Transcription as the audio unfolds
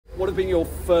What have been your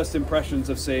first impressions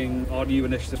of seeing our new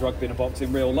initiative, Rugby In A Box,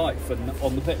 in real life and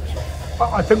on the pitch?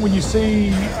 I think when you see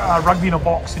Rugby In A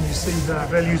Box and you see the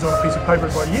values on a piece of paper,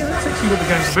 it's like, yeah, that's actually what the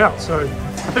game's about. So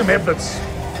I think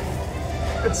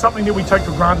it's something that we take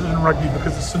for granted in rugby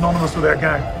because it's synonymous with our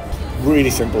game.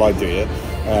 Really simple idea.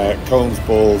 Cones,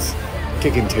 balls,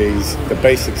 kicking tees, the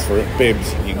basics for it,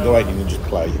 bibs. You can go out and you can just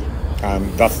play. And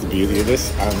that's the beauty of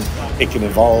this, and it can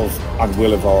evolve and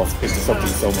will evolve into something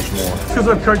so much more. Because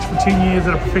I've coached for 10 years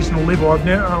at a professional level,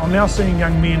 I'm now seeing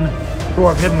young men who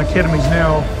I've had in academies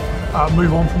now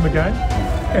move on from the game.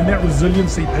 And that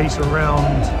resiliency piece around,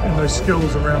 and those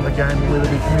skills around the game, whether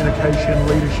it be communication,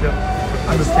 leadership,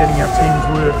 understanding how teams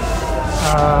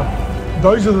work,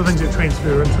 those are the things that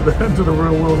transfer into the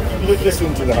real world.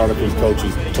 Listening to the Harlequins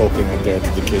coaches talking out there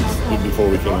to the kids before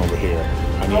we came over here,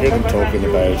 and you hear them talking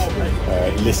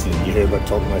about listening, you hear them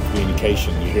talking about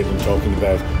communication, you hear them talking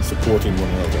about supporting one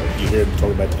another, you hear them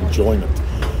talking about enjoyment.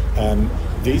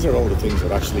 These are all the things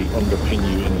that actually underpin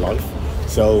you in life.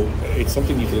 So it's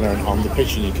something you can learn on the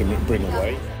pitch and you can bring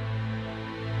away.